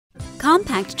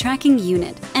Compact Tracking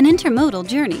Unit, an Intermodal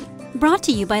Journey, brought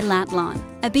to you by Lat-Lon,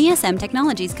 a BSM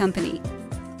Technologies company.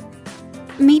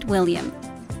 Meet William.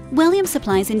 William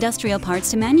supplies industrial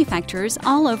parts to manufacturers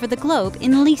all over the globe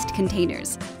in leased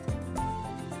containers.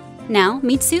 Now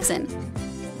meet Susan.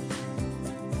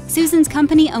 Susan's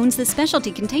company owns the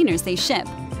specialty containers they ship.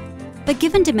 But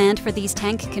given demand for these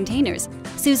tank containers,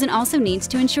 Susan also needs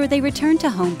to ensure they return to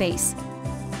home base.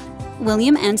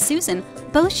 William and Susan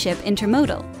both ship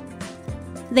intermodal.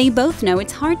 They both know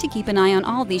it's hard to keep an eye on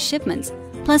all these shipments,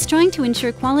 plus trying to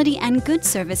ensure quality and good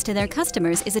service to their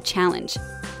customers is a challenge.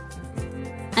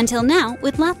 Until now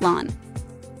with Lat-Lon.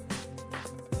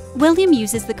 William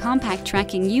uses the compact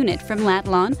tracking unit from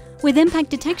Lat-Lon with impact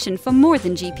detection for more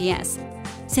than GPS,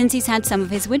 since he's had some of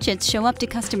his widgets show up to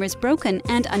customers broken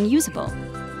and unusable.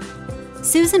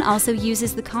 Susan also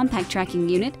uses the compact tracking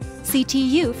unit,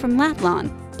 CTU, from Lat-Lon,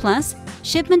 plus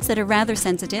shipments that are rather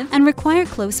sensitive and require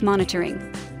close monitoring.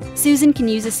 Susan can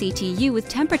use a CTU with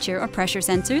temperature or pressure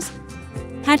sensors,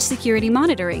 hatch security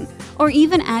monitoring, or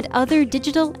even add other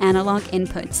digital analog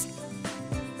inputs.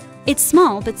 It's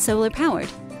small but solar-powered,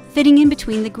 fitting in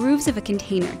between the grooves of a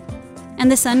container,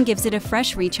 and the sun gives it a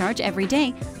fresh recharge every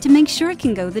day to make sure it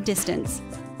can go the distance.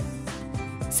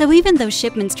 So even though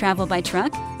shipments travel by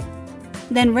truck,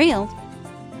 then rail,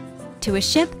 to a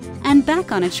ship, and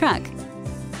back on a truck,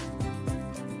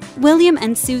 William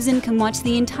and Susan can watch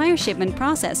the entire shipment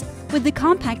process with the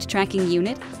Compact Tracking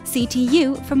Unit,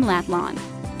 CTU, from Lat-Lon.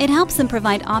 It helps them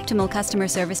provide optimal customer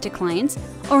service to clients,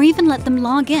 or even let them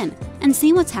log in and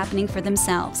see what's happening for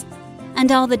themselves.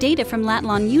 And all the data from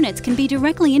Lat-Lon units can be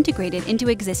directly integrated into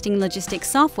existing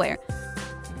logistics software,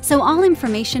 so all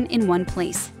information in one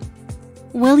place.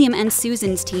 William and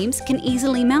Susan's teams can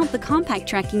easily mount the Compact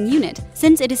Tracking Unit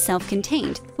since it is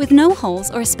self-contained, with no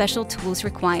holes or special tools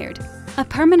required. A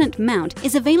permanent mount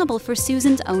is available for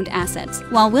Susan's owned assets,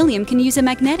 while William can use a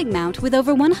magnetic mount with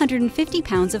over 150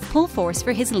 pounds of pull force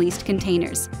for his leased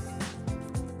containers.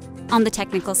 On the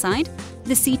technical side,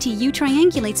 the CTU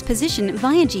triangulates position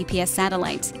via GPS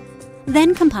satellites,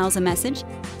 then compiles a message,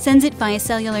 sends it via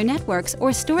cellular networks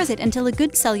or stores it until a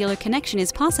good cellular connection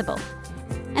is possible,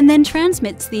 and then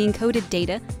transmits the encoded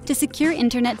data to secure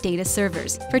internet data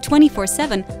servers for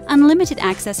 24/7 unlimited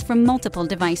access from multiple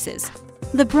devices.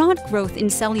 The broad growth in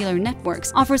cellular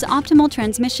networks offers optimal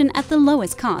transmission at the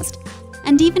lowest cost,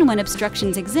 and even when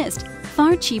obstructions exist,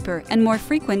 far cheaper and more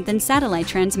frequent than satellite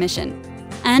transmission.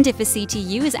 And if a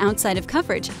CTU is outside of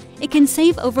coverage, it can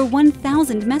save over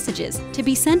 1,000 messages to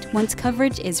be sent once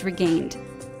coverage is regained.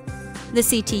 The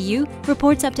CTU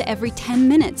reports up to every 10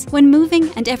 minutes when moving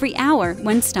and every hour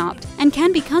when stopped, and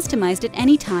can be customized at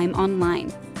any time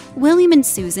online. William and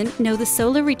Susan know the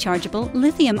solar rechargeable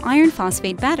lithium iron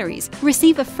phosphate batteries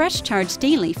receive a fresh charge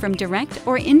daily from direct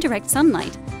or indirect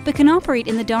sunlight, but can operate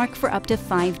in the dark for up to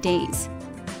 5 days.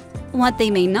 What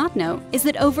they may not know is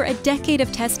that over a decade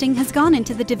of testing has gone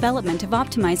into the development of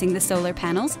optimizing the solar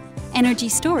panels, energy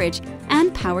storage,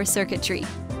 and power circuitry.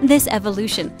 This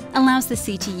evolution allows the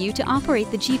CTU to operate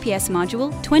the GPS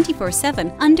module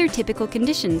 24/7 under typical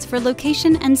conditions for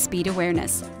location and speed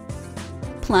awareness.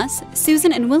 Plus,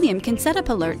 Susan and William can set up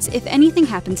alerts if anything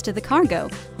happens to the cargo,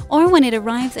 or when it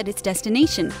arrives at its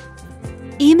destination.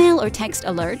 Email or text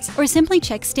alerts, or simply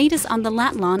check status on the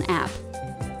Lat-Lon app.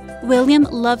 William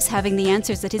loves having the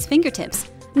answers at his fingertips,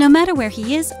 no matter where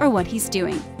he is or what he's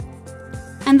doing.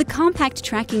 And the Compact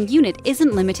Tracking Unit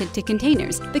isn't limited to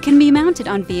containers, but can be mounted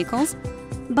on vehicles,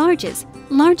 barges,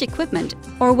 large equipment,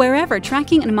 or wherever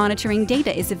tracking and monitoring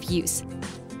data is of use.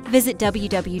 Visit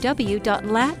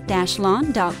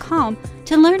www.lat-lon.com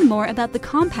to learn more about the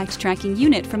Compact Tracking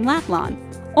Unit from Lat-Lon,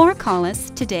 or call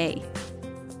us today.